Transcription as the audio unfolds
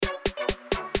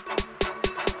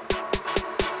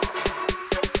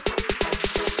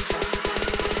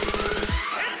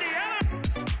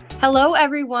Hello,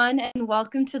 everyone, and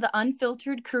welcome to the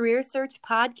Unfiltered Career Search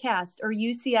Podcast, or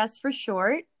UCS for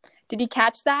short. Did you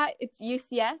catch that? It's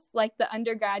UCS, like the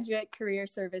Undergraduate Career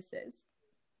Services.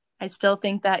 I still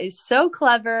think that is so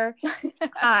clever.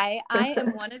 Hi, I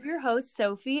am one of your hosts,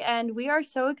 Sophie, and we are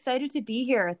so excited to be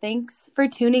here. Thanks for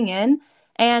tuning in.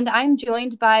 And I'm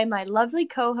joined by my lovely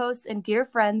co-hosts and dear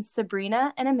friends,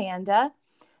 Sabrina and Amanda.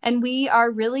 And we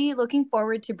are really looking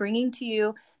forward to bringing to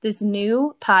you this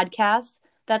new podcast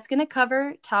that's going to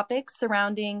cover topics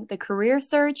surrounding the career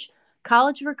search,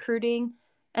 college recruiting,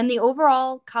 and the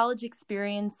overall college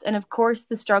experience, and of course,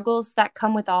 the struggles that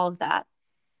come with all of that.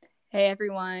 Hey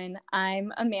everyone,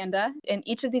 I'm Amanda. In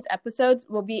each of these episodes,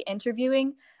 we'll be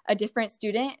interviewing a different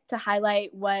student to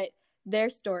highlight what their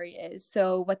story is.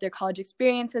 So what their college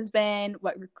experience has been,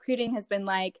 what recruiting has been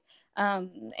like,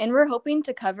 and we're hoping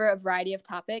to cover a variety of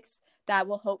topics that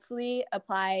will hopefully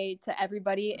apply to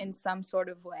everybody in some sort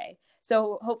of way.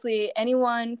 So hopefully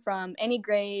anyone from any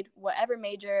grade, whatever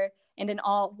major, and in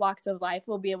all walks of life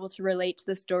will be able to relate to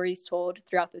the stories told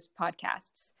throughout this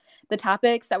podcast. The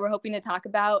topics that we're hoping to talk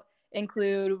about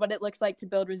include what it looks like to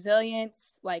build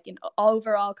resilience, like an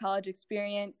overall college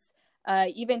experience,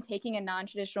 even taking a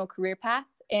non-traditional career path.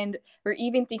 And we're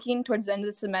even thinking towards the end of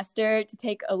the semester to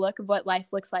take a look of what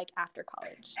life looks like after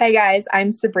college. Hey guys, I'm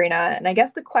Sabrina, and I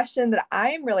guess the question that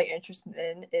I'm really interested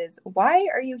in is, why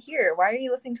are you here? Why are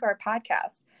you listening to our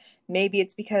podcast? Maybe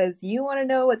it's because you want to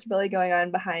know what's really going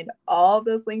on behind all of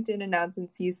those LinkedIn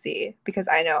announcements you see, because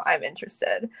I know I'm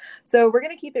interested. So we're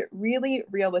going to keep it really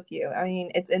real with you. I mean,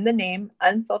 it's in the name,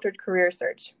 Unfiltered Career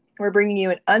Search. We're bringing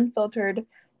you an unfiltered,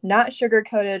 not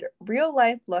sugar-coated,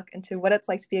 real-life look into what it's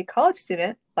like to be a college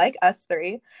student, like us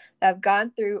three, that have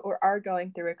gone through or are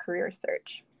going through a career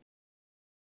search.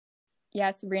 Yeah,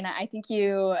 Sabrina, I think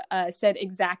you said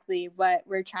exactly what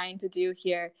we're trying to do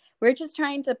here. We're just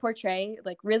trying to portray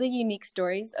like really unique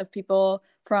stories of people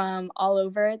from all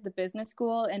over the business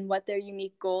school and what their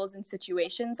unique goals and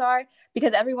situations are,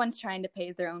 because everyone's trying to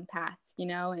pave their own path,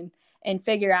 and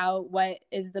figure out what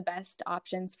is the best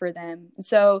options for them.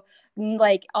 So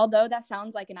like, although that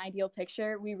sounds like an ideal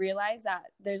picture, we realize that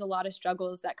there's a lot of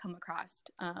struggles that come across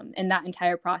in that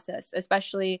entire process,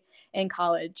 especially in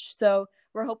college. So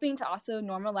we're hoping to also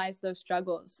normalize those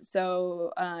struggles.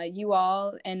 So you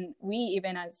all, and we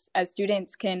even as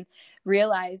students, can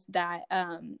realize that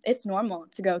it's normal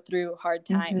to go through hard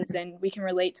times, and we can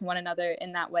relate to one another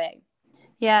in that way.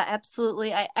 Yeah,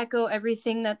 absolutely. I echo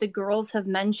everything that the girls have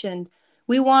mentioned.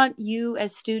 We want you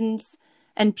as students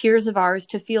and peers of ours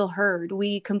to feel heard.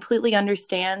 We completely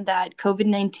understand that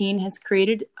COVID-19 has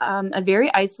created a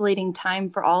very isolating time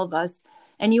for all of us,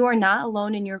 and you are not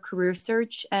alone in your career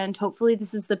search. And hopefully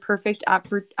this is the perfect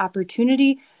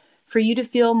opportunity for you to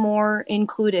feel more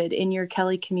included in your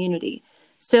Kelly community.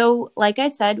 So, like I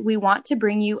said, we want to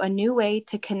bring you a new way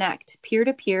to connect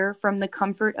peer-to-peer from the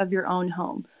comfort of your own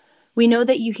home. We know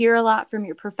that you hear a lot from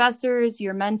your professors,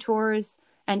 your mentors,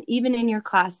 and even in your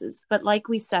classes. But like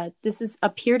we said, this is a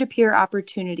peer-to-peer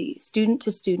opportunity, student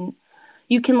to student.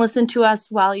 You can listen to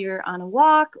us while you're on a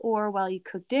walk or while you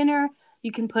cook dinner.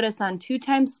 You can put us on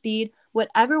 2x speed.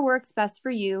 Whatever works best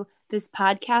for you, this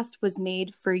podcast was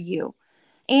made for you.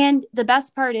 And the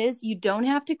best part is you don't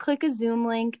have to click a Zoom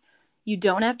link. You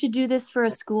don't have to do this for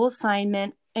a school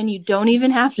assignment, and you don't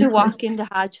even have to walk into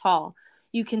Hodge Hall.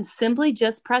 You can simply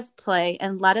just press play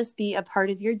and let us be a part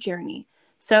of your journey.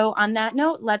 So on that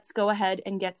note, let's go ahead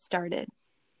and get started.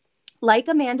 Like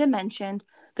Amanda mentioned,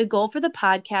 the goal for the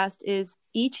podcast is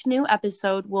each new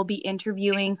episode will be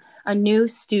interviewing a new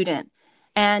student.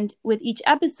 And with each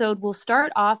episode, we'll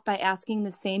start off by asking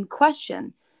the same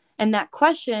question. And that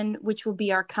question, which will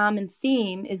be our common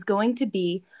theme, is going to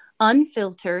be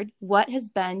unfiltered, what has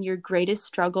been your greatest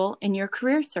struggle in your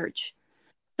career search?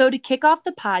 So to kick off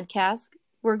the podcast,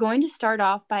 we're going to start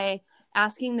off by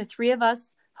asking the three of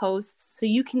us hosts so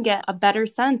you can get a better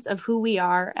sense of who we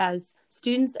are as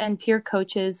students and peer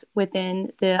coaches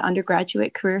within the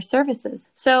undergraduate career services.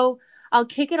 So I'll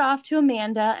kick it off to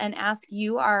Amanda and ask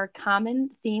you our common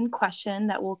theme question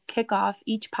that we'll kick off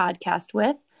each podcast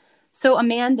with. So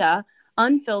Amanda,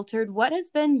 unfiltered, what has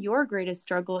been your greatest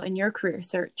struggle in your career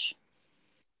search?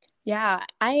 Yeah,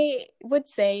 I would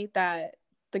say that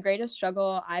the greatest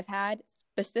struggle I've had,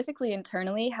 specifically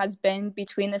internally, has been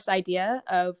between this idea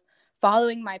of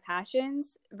following my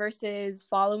passions versus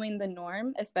following the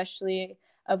norm, especially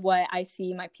of what I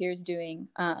see my peers doing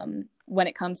when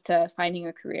it comes to finding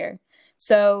a career.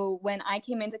 So when I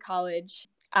came into college,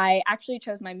 I actually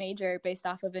chose my major based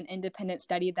off of an independent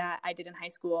study that I did in high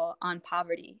school on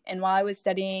poverty. And while I was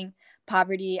studying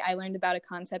poverty, I learned about a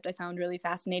concept I found really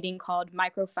fascinating called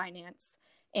microfinance.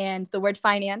 and the word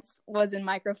finance was in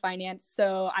microfinance.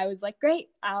 So I was like, great,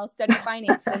 I'll study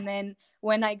finance. And then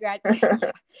when I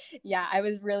graduated, yeah, I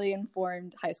was really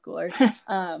informed high schooler.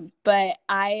 But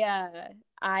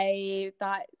I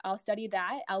thought I'll study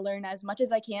that. I'll learn as much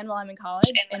as I can while I'm in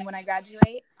college. And when I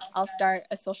graduate, I'll start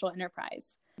a social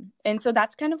enterprise. And so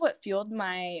that's kind of what fueled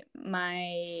my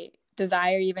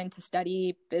desire even to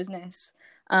study business.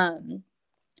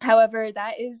 However,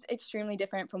 that is extremely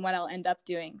different from what I'll end up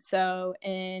doing. So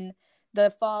in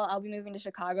the fall, I'll be moving to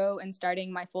Chicago and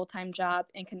starting my full-time job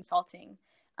in consulting.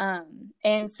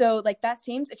 And so like that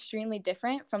seems extremely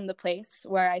different from the place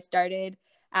where I started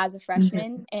as a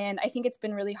freshman. Mm-hmm. And I think it's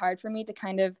been really hard for me to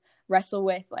kind of wrestle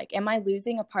with like, am I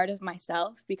losing a part of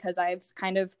myself because I've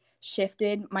kind of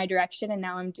shifted my direction and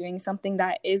now I'm doing something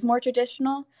that is more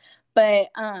traditional? But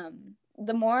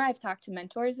the more I've talked to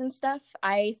mentors and stuff,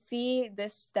 I see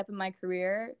this step in my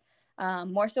career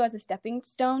more so as a stepping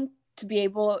stone to be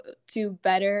able to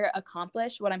better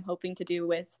accomplish what I'm hoping to do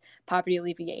with poverty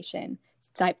alleviation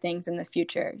type things in the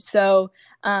future. So,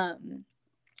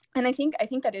 and I think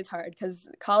that is hard because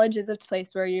college is a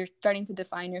place where you're starting to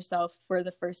define yourself for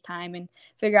the first time and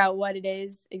figure out what it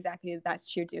is exactly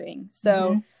that you're doing.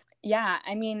 So, yeah,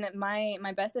 I mean,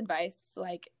 my best advice,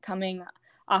 like coming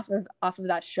off of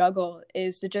that struggle,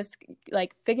 is to just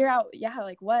like figure out,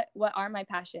 like what are my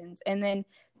passions, and then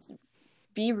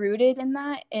be rooted in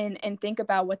that and think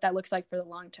about what that looks like for the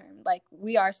long term. Like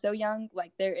we are so young,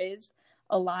 like there is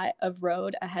a lot of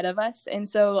road ahead of us. And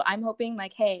so I'm hoping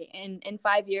like, hey, in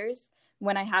 5 years,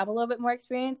 when I have a little bit more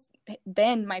experience,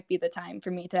 then might be the time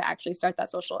for me to actually start that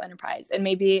social enterprise. And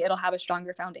maybe it'll have a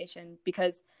stronger foundation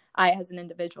because I, as an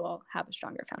individual, have a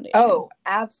stronger foundation. Oh,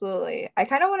 absolutely. I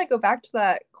kind of want to go back to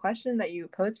that question that you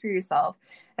posed for yourself.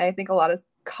 And I think a lot of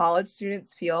college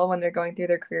students feel when they're going through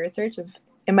their career search of,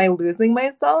 am I losing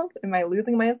myself? Am I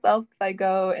losing myself if I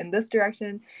go in this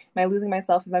direction? Am I losing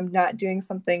myself if I'm not doing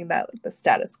something that like, the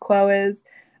status quo is?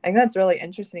 I think that's really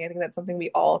interesting. I think that's something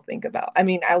we all think about. I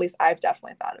mean, at least I've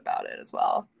definitely thought about it as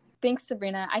well. Thanks,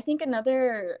 Sabrina. I think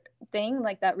another thing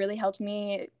like that really helped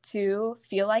me to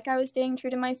feel like I was staying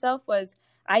true to myself was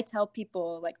I tell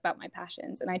people like about my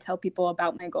passions and I tell people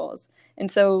about my goals. And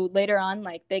so later on,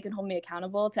 like they can hold me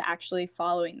accountable to actually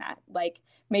following that. Like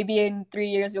maybe in 3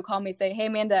 years, you'll call me and say, hey,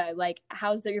 Amanda, like,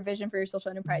 how's your vision for your social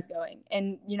enterprise going?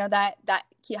 And you know, that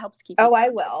helps keep. Oh, I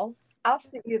will. I'll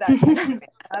shoot you that.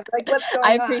 Like, what's going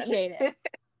on? I appreciate it.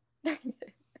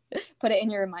 Put it in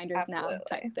your reminders. Absolutely. Now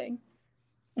type thing.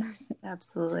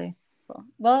 Absolutely. Cool.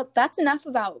 Well, that's enough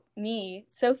about me.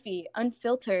 Sophie,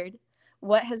 unfiltered,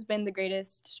 what has been the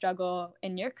greatest struggle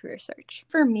in your career search?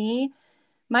 For me,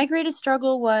 my greatest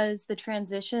struggle was the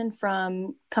transition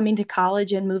from coming to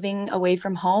college and moving away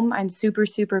from home. I'm super,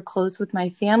 super close with my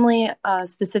family,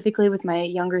 specifically with my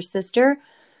younger sister.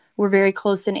 We're very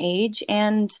close in age.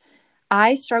 And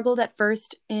I struggled at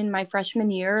first in my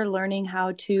freshman year, learning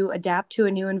how to adapt to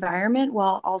a new environment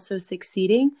while also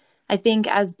succeeding. I think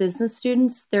as business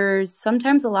students, there's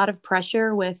sometimes a lot of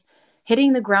pressure with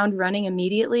hitting the ground running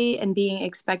immediately and being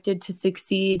expected to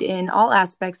succeed in all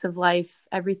aspects of life,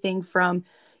 everything from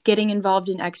getting involved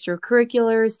in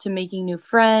extracurriculars to making new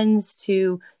friends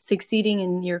to succeeding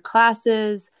in your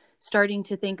classes, starting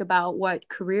to think about what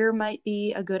career might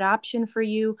be a good option for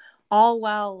you, all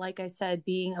while, like I said,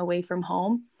 being away from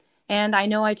home. And I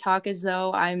know I talk as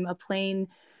though I'm a plane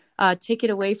ticket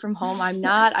away from home. I'm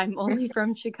not. I'm only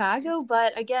from Chicago.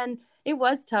 But again, it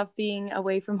was tough being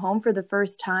away from home for the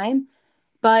first time.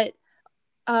 But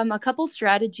a couple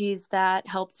strategies that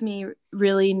helped me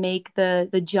really make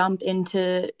the jump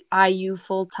into IU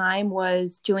full time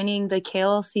was joining the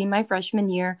KLC my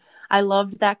freshman year. I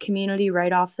loved that community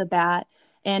right off the bat.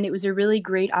 And it was a really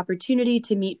great opportunity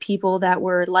to meet people that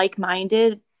were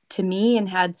like-minded to me and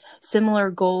had similar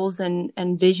goals and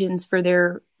visions for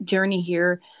their journey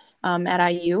here at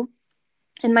IU.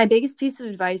 And my biggest piece of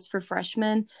advice for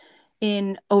freshmen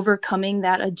in overcoming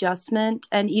that adjustment,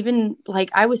 and even like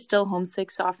I was still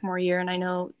homesick sophomore year, and I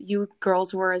know you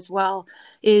girls were as well,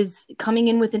 is coming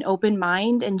in with an open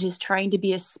mind and just trying to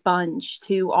be a sponge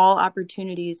to all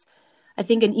opportunities. I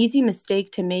think an easy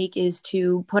mistake to make is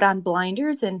to put on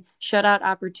blinders and shut out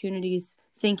opportunities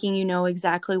thinking you know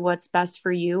exactly what's best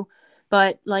for you.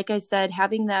 But like I said,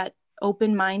 having that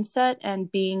open mindset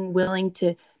and being willing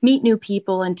to meet new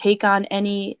people and take on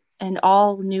any and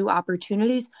all new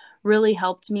opportunities really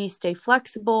helped me stay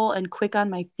flexible and quick on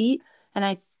my feet.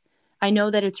 And I know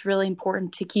that it's really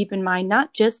important to keep in mind,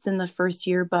 not just in the first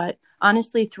year, but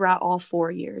honestly throughout all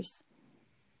 4 years.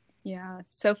 Yeah,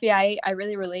 Sophie, I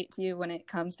really relate to you when it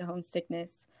comes to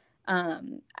homesickness.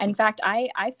 In fact,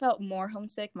 I felt more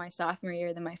homesick my sophomore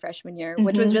year than my freshman year,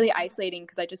 which was really isolating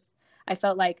because I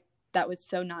felt like that was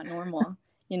so not normal,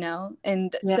 you know?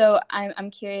 And so I'm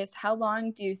curious, how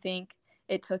long do you think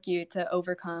it took you to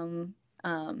overcome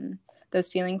those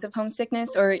feelings of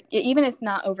homesickness, or even if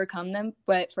not overcome them,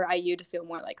 but for IU to feel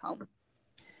more like home?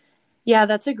 Yeah,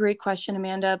 that's a great question,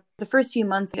 Amanda. The first few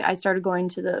months, I started going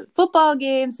to the football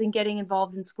games and getting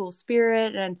involved in school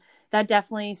spirit, and that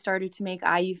definitely started to make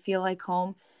IU feel like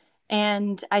home.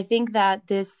 And I think that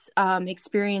this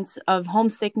experience of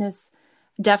homesickness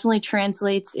definitely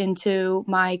translates into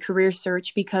my career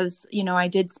search because, you know, I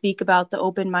did speak about the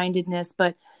open-mindedness,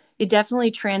 but it definitely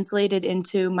translated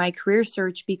into my career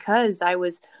search because I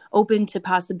was open to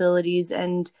possibilities,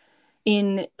 and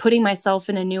in putting myself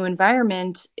in a new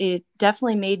environment, it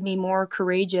definitely made me more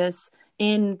courageous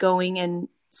in going and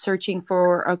searching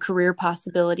for a career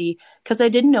possibility because I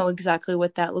didn't know exactly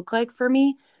what that looked like for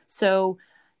me. So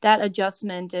that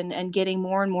adjustment and getting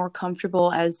more and more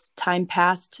comfortable as time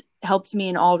passed helped me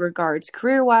in all regards,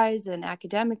 career-wise and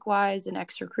academic-wise and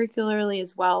extracurricularly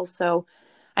as well. So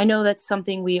I know that's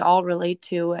something we all relate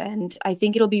to, and I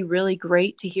think it'll be really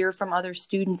great to hear from other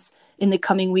students in the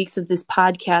coming weeks of this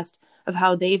podcast of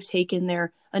how they've taken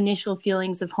their initial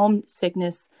feelings of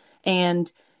homesickness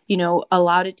and, you know,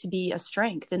 allowed it to be a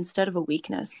strength instead of a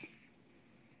weakness.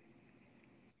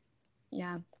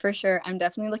 Yeah, for sure. I'm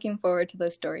definitely looking forward to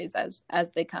those stories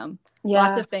as they come. Yeah.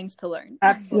 Lots of things to learn.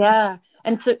 Absolutely. Yeah.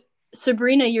 And so,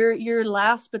 Sabrina, you're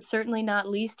last but certainly not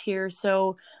least here.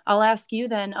 So I'll ask you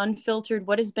then, unfiltered,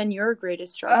 what has been your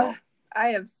greatest struggle? I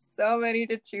have so many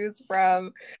to choose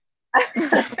from.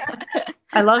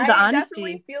 I love the I honesty.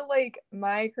 definitely feel like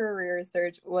my career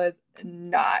search was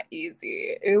not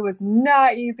easy. It was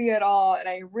not easy at all, and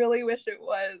I really wish it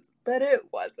was, but it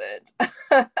wasn't.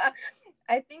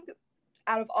 I think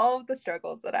out of all of the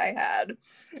struggles that I had,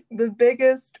 the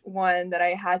biggest one that I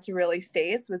had to really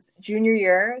face was junior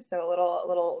year, so a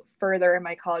little further in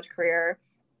my college career,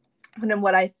 when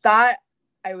what I thought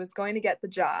I was going to get the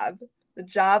job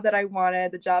that I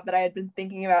wanted, the job that I had been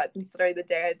thinking about since literally the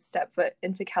day I'd stepped foot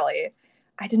into Kelly,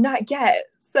 I did not get.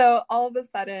 So all of a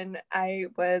sudden I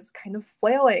was kind of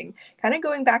flailing, kind of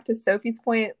going back to Sophie's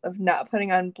point of not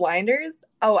putting on blinders.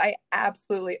 Oh, I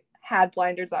absolutely had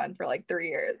blinders on for like 3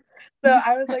 years. So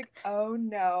I was like, oh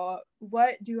no,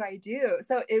 what do I do?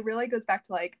 So it really goes back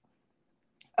to like,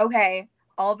 okay,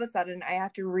 all of a sudden I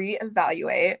have to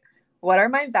reevaluate what are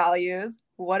my values,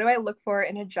 what do I look for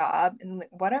in a job, and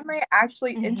what am I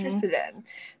actually interested in.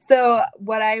 So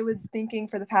what I was thinking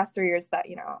for the past 3 years that,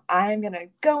 you know, I'm going to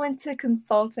go into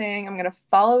consulting. I'm going to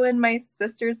follow in my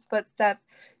sister's footsteps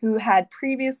who had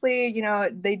previously, you know,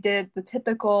 they did the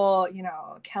typical, you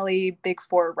know, Kelly Big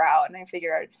Four route. And I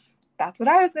figured that's what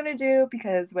I was going to do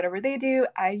because whatever they do,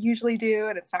 I usually do.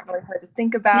 And it's not really hard to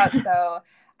think about. So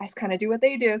I just kind of do what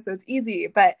they do. So it's easy.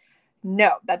 But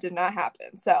no, that did not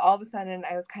happen. So all of a sudden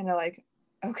I was kind of like,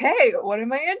 okay, what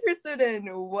am I interested in?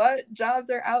 What jobs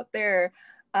are out there?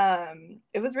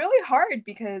 It was really hard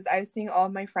because I was seeing all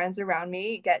of my friends around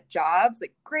me get jobs,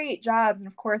 like great jobs. And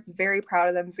of course, very proud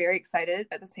of them, very excited.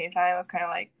 But at the same time, I was kind of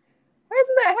like, why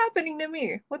isn't that happening to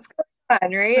me? What's going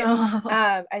on, right?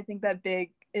 Oh. I think that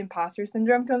big imposter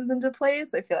syndrome comes into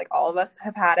place. I feel like all of us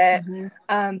have had it.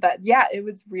 But yeah, it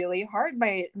was really hard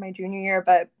my junior year.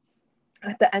 But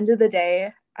at the end of the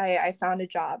day, I found a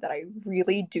job that I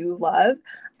really do love.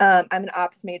 I'm an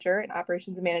ops major, an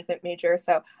operations and management major.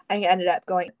 So I ended up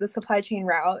going the supply chain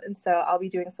route. And so I'll be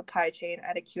doing supply chain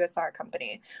at a QSR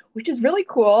company, which is really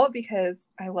cool because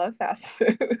I love fast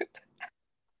food.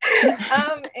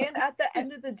 And at the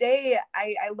end of the day,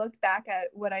 I look back at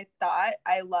what I thought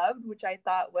I loved, which I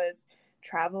thought was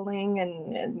traveling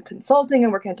and consulting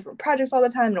and working on different projects all the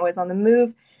time and always on the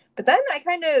move. But then I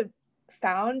kind of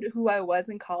found who I was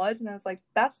in college and I was like,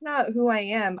 that's not who I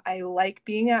am. I like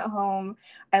being at home.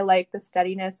 I like the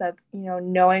steadiness of, you know,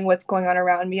 knowing what's going on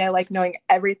around me. I like knowing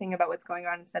everything about what's going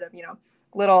on instead of, you know,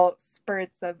 little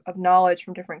spurts of knowledge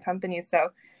from different companies.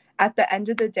 So at the end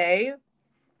of the day,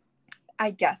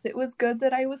 I guess it was good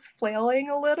that I was flailing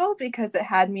a little because it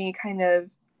had me kind of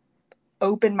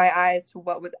open my eyes to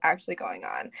what was actually going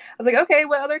on. I was like, okay,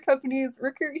 what other companies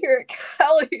recruit here at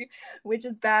Kelly, which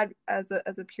is bad as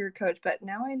a peer coach. But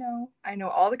now I know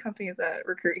all the companies that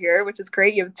recruit here, which is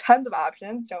great. You have tons of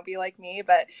options. Don't be like me.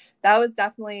 But that was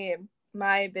definitely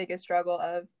my biggest struggle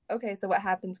of, okay, so what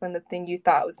happens when the thing you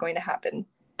thought was going to happen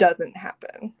doesn't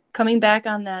happen? Coming back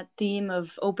on that theme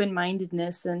of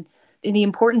open-mindedness and the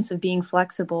importance of being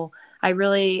flexible, I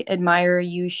really admire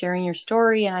you sharing your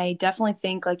story. And I definitely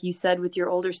think, like you said, with your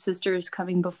older sisters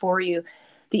coming before you,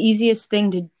 the easiest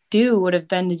thing do would have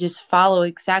been to just follow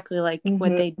exactly like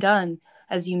what Mhm. they'd done,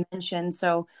 as you mentioned.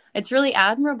 So it's really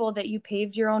admirable that you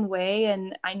paved your own way.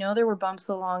 And I know there were bumps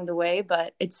along the way,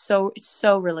 but it's so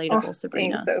relatable, Oh, thanks,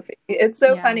 Sabrina. Sophie. It's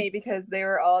so Yeah. funny because they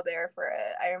were all there for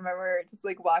it. I remember just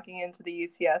like walking into the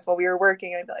UCS while we were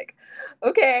working, and I'd be like,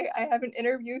 okay, I have an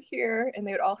interview here. And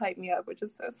they would all hype me up, which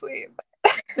is so sweet.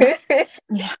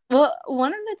 Yeah. Well,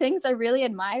 one of the things I really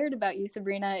admired about you,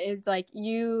 Sabrina, is like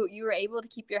you were able to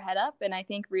keep your head up, and I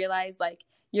think realize like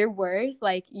your worth,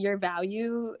 like your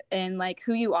value, and like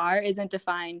who you are isn't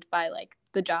defined by like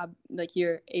the job like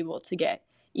you're able to get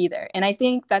either. And I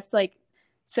think that's like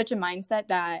such a mindset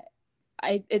that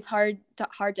it's hard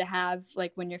to have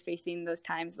like when you're facing those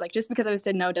times. Like just because I was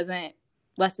said no doesn't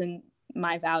lessen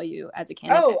my value as a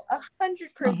candidate. Oh,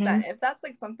 100%. Mhm. If that's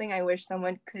like something I wish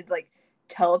someone could like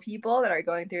tell people that are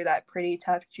going through that pretty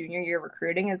tough junior year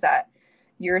recruiting, is that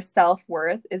your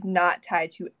self-worth is not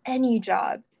tied to any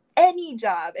job. Any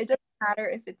job. It doesn't matter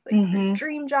if it's like your Mhm.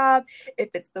 dream job, if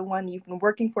it's the one you've been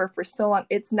working for so long.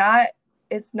 It's not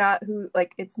it's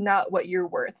not what you're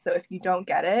worth. So if you don't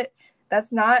get it,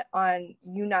 that's not on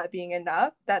you not being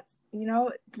enough. That's,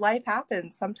 life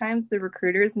happens. Sometimes the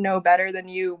recruiters know better than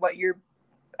you what you're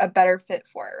a better fit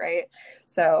for it, right?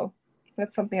 So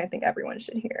that's something I think everyone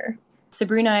should hear.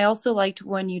 Sabrina, I also liked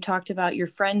when you talked about your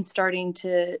friends starting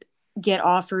to get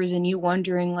offers and you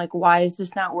wondering, like, why is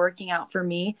this not working out for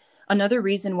me? Another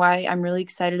reason why I'm really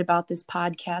excited about this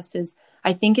podcast is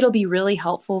I think it'll be really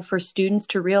helpful for students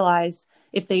to realize,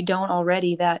 if they don't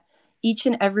already, that each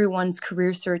and everyone's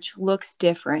career search looks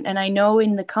different. And I know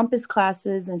in the Compass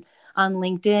classes and on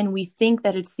LinkedIn, we think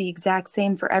that it's the exact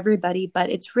same for everybody, but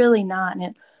it's really not. And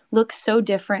it looks so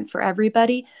different for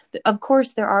everybody. Of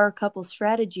course, there are a couple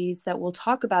strategies that we'll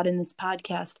talk about in this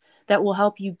podcast that will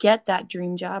help you get that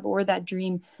dream job or that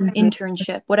dream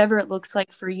internship, whatever it looks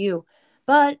like for you.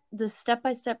 But the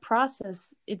step-by-step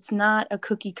process, it's not a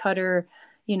cookie cutter,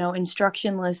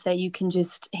 instruction list that you can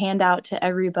just hand out to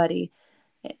everybody.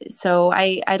 So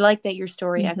I like that your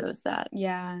story echoes that.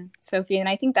 Yeah, Sophie. And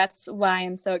I think that's why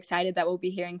I'm so excited that we'll be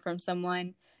hearing from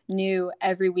someone new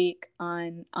every week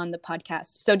on the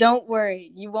podcast. So don't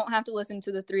worry, you won't have to listen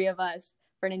to the three of us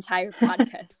for an entire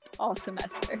podcast all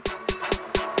semester.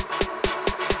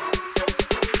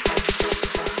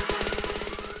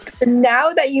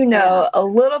 Now that you know a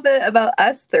little bit about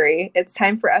us three, it's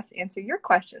time for us to answer your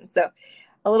questions. So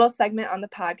a little segment on the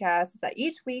podcast is that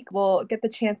each week we'll get the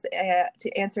chance to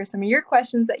answer some of your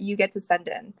questions that you get to send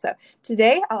in. So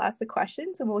today I'll ask the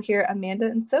questions and we'll hear Amanda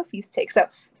and Sophie's take. So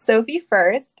Sophie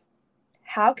first,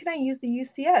 how can I use the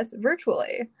UCS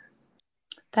virtually?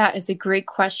 That is a great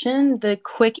question. The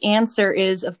quick answer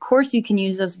is, of course, you can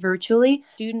use us virtually.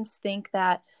 Students think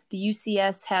that the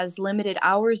UCS has limited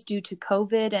hours due to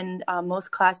COVID and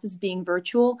most classes being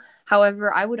virtual.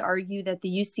 However, I would argue that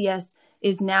the UCS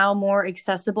is now more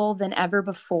accessible than ever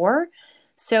before.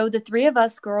 So the three of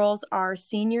us girls are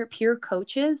senior peer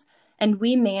coaches, and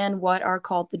we man what are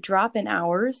called the drop-in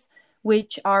hours,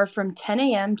 which are from 10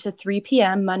 a.m. to 3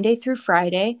 p.m. Monday through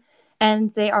Friday.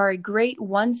 And they are a great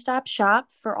one-stop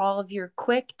shop for all of your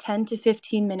quick 10 to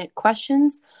 15-minute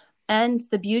questions. And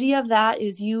the beauty of that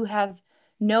is you have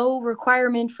no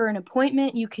requirement for an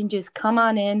appointment. You can just come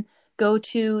on in, go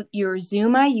to your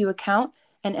Zoom IU account,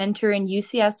 and enter in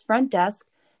UCS front desk,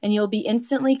 and you'll be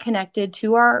instantly connected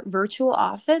to our virtual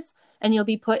office, and you'll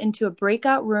be put into a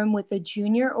breakout room with a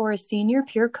junior or a senior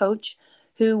peer coach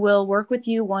who will work with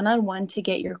you one-on-one to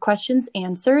get your questions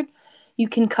answered. You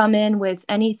can come in with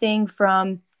anything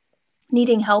from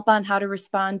needing help on how to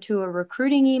respond to a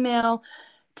recruiting email,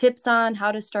 tips on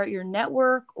how to start your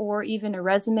network, or even a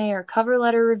resume or cover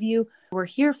letter review. We're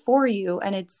here for you,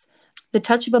 and it's the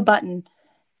touch of a button.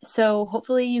 So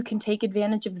hopefully you can take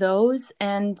advantage of those.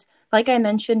 And like I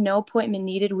mentioned, no appointment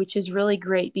needed, which is really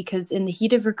great because in the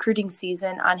heat of recruiting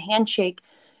season on Handshake,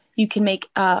 you can make,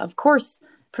 of course,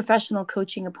 professional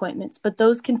coaching appointments, but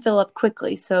those can fill up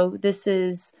quickly. So this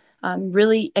is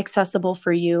really accessible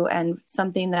for you and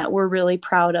something that we're really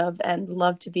proud of and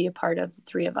love to be a part of, the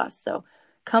three of us. So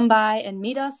come by and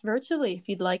meet us virtually if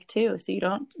you'd like to. So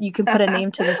you can put a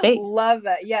name to the face. Love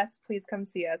that. Yes, please come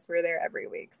see us. We're there every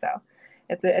week. So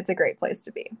it's a great place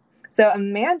to be. So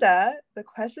Amanda, the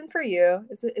question for you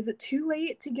is it too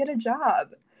late to get a job?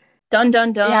 Dun,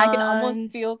 dun, dun. Yeah, I can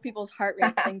almost feel people's heart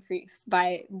rate to increase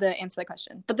by the answer to the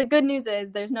question. But the good news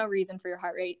is there's no reason for your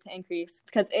heart rate to increase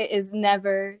because it is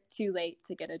never too late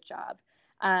to get a job.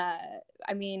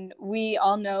 I mean, we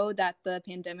all know that the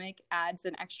pandemic adds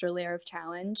an extra layer of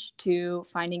challenge to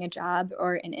finding a job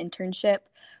or an internship,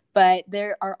 but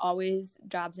there are always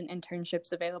jobs and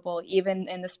internships available, even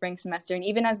in the spring semester and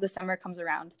even as the summer comes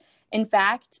around. In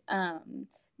fact,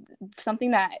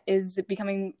 something that is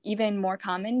becoming even more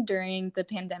common during the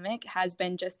pandemic has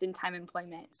been just-in-time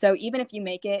employment. So even if you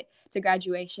make it to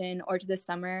graduation or to the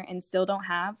summer and still don't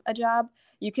have a job,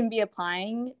 you can be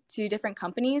applying to different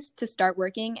companies to start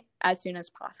working as soon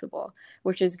as possible,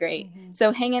 which is great. Mm-hmm.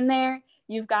 So hang in there.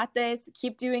 You've got this.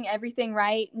 Keep doing everything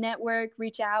right. Network,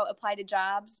 reach out, apply to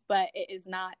jobs, but it is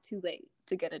not too late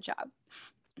to get a job.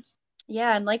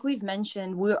 Yeah, and like we've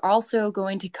mentioned, we're also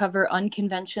going to cover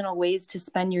unconventional ways to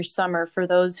spend your summer for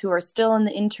those who are still in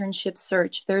the internship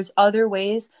search. There's other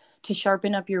ways to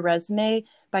sharpen up your resume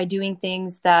by doing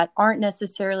things that aren't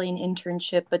necessarily an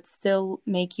internship, but still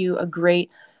make you a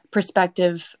great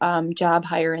prospective job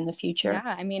hire in the future.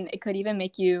 Yeah, I mean, it could even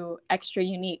make you extra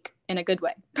unique in a good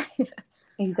way.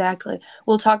 Exactly.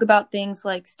 We'll talk about things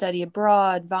like study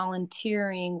abroad,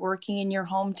 volunteering, working in your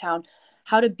hometown,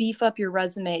 how to beef up your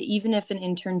resume, even if an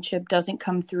internship doesn't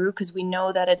come through, because we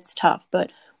know that it's tough,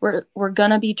 but we're going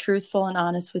to be truthful and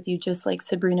honest with you, just like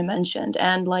Sabrina mentioned,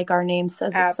 and like our name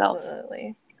says itself.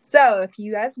 Absolutely. So if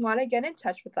you guys want to get in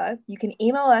touch with us, you can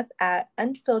email us at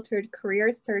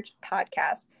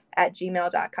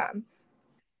unfilteredcareersearchpodcast@gmail.com.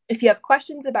 If you have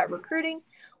questions about recruiting,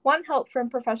 want help from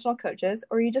professional coaches,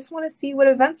 or you just want to see what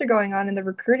events are going on in the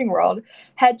recruiting world,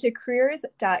 head to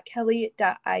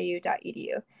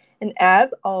careers.kelley.iu.edu. And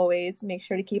as always, make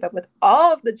sure to keep up with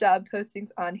all of the job postings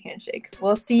on Handshake.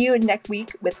 We'll see you next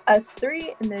week with us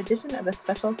three in the addition of a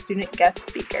special student guest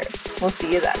speaker. We'll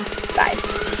see you then. Bye.